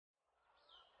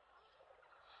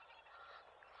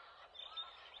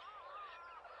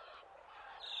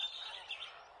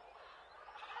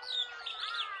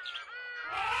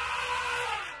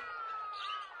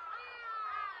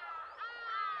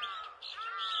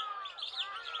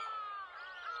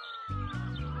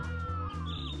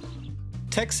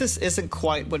Texas isn't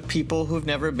quite what people who've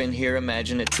never been here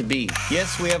imagine it to be.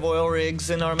 Yes, we have oil rigs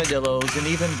and armadillos and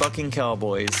even bucking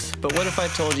cowboys. But what if I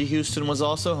told you Houston was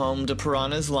also home to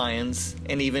piranhas, lions,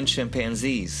 and even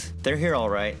chimpanzees? They're here all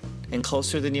right, and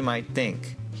closer than you might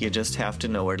think. You just have to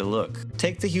know where to look.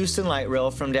 Take the Houston light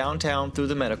rail from downtown through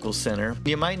the medical center.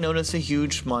 You might notice a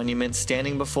huge monument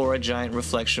standing before a giant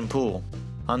reflection pool.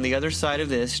 On the other side of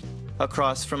this,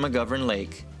 across from McGovern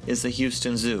Lake, is the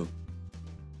Houston Zoo.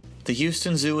 The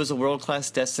Houston Zoo is a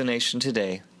world-class destination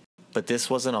today, but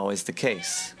this wasn't always the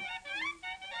case.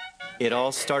 It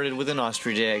all started with an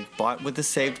ostrich egg bought with the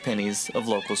saved pennies of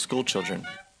local schoolchildren.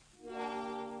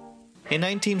 In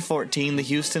 1914, the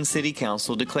Houston City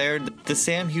Council declared the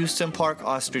Sam Houston Park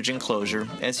Ostrich Enclosure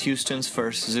as Houston's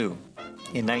first zoo.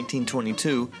 In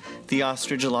 1922, the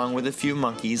ostrich, along with a few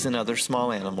monkeys and other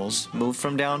small animals, moved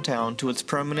from downtown to its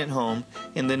permanent home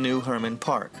in the new Hermann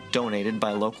Park, donated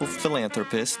by local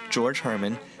philanthropist George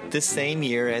Hermann this same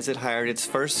year as it hired its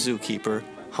first zookeeper,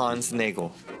 Hans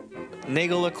Nagel.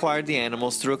 Nagel acquired the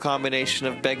animals through a combination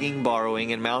of begging,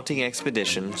 borrowing, and mounting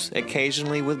expeditions,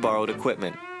 occasionally with borrowed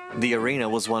equipment. The arena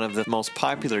was one of the most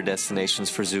popular destinations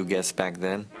for zoo guests back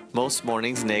then. Most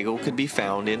mornings, Nagel could be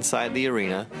found inside the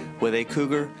arena with a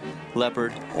cougar,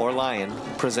 leopard, or lion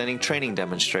presenting training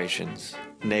demonstrations.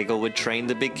 Nagel would train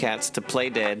the big cats to play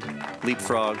dead,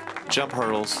 leapfrog, jump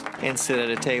hurdles, and sit at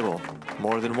a table.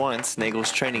 More than once,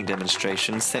 Nagel's training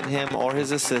demonstrations sent him or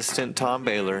his assistant, Tom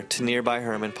Baylor, to nearby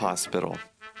Hermann Hospital.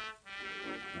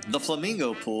 The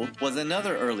Flamingo Pool was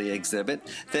another early exhibit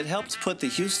that helped put the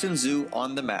Houston Zoo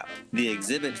on the map. The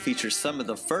exhibit features some of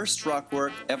the first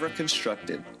rockwork ever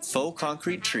constructed, faux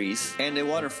concrete trees, and a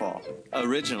waterfall.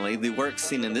 Originally, the work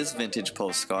seen in this vintage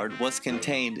postcard was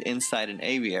contained inside an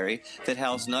aviary that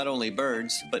housed not only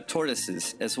birds, but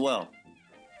tortoises as well.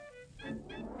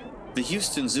 The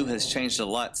Houston Zoo has changed a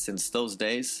lot since those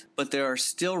days, but there are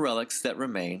still relics that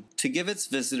remain to give its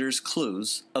visitors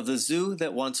clues of the zoo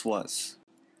that once was.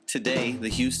 Today, the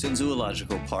Houston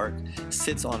Zoological Park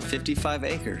sits on 55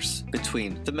 acres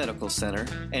between the medical center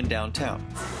and downtown.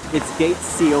 Its gates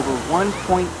see over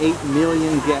 1.8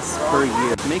 million guests per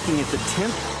year, making it the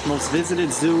 10th most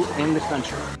visited zoo in the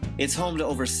country. It's home to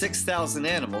over 6,000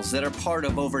 animals that are part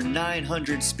of over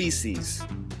 900 species.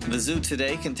 The zoo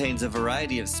today contains a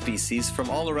variety of species from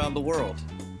all around the world.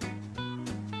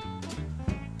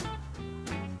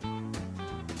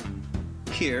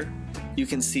 Here, you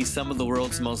can see some of the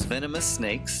world's most venomous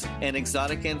snakes and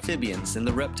exotic amphibians in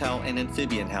the reptile and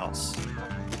amphibian house.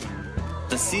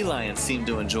 The sea lions seem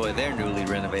to enjoy their newly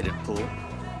renovated pool.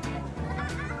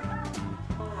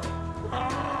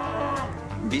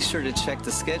 Be sure to check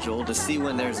the schedule to see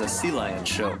when there's a sea lion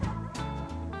show.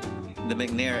 The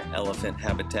McNair elephant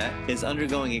habitat is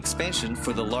undergoing expansion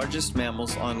for the largest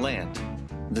mammals on land.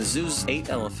 The zoo's 8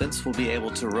 elephants will be able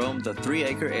to roam the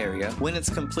 3-acre area when it's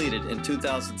completed in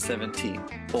 2017.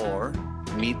 Or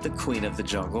meet the queen of the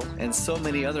jungle and so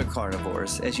many other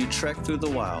carnivores as you trek through the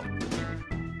wild.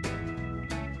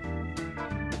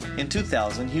 In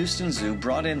 2000, Houston Zoo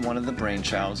brought in one of the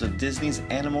brainchilds of Disney's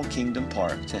Animal Kingdom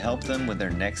Park to help them with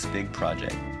their next big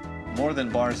project. More than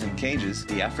bars and cages,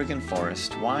 the African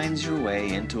forest winds your way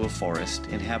into a forest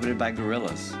inhabited by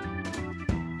gorillas.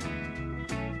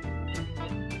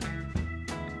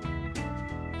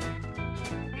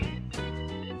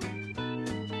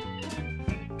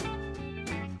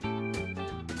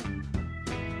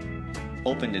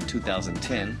 Opened in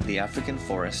 2010, the African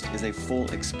forest is a full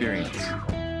experience.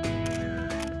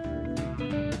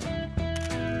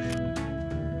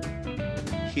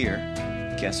 Here,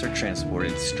 guests are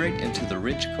transported straight into the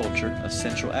rich culture of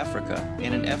Central Africa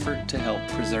in an effort to help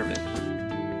preserve it.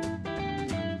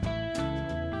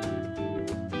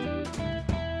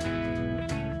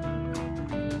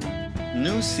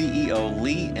 New CEO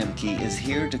Lee Ehmke is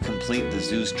here to complete the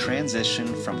zoo's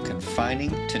transition from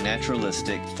confining to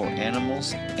naturalistic for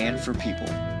animals and for people.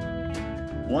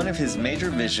 One of his major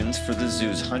visions for the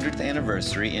zoo's 100th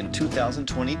anniversary in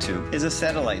 2022 is a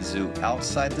satellite zoo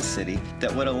outside the city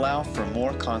that would allow for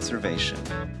more conservation.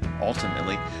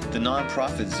 Ultimately, the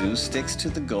nonprofit zoo sticks to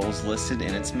the goals listed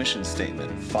in its mission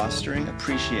statement, fostering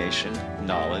appreciation,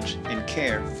 knowledge, and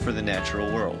care for the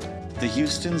natural world. The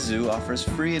Houston Zoo offers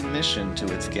free admission to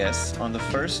its guests on the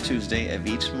first Tuesday of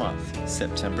each month,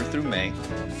 September through May,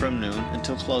 from noon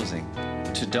until closing.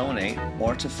 To donate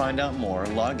or to find out more,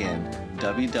 log in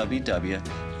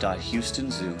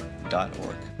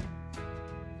www.houstonzoo.org.